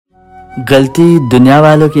गलती दुनिया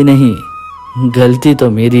वालों की नहीं, गलती तो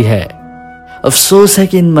मेरी है। अफसोस है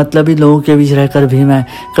कि इन मतलबी लोगों के बीच रहकर भी मैं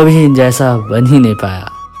कभी इन जैसा बन ही नहीं पाया।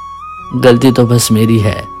 गलती तो बस मेरी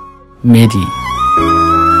है, मेरी।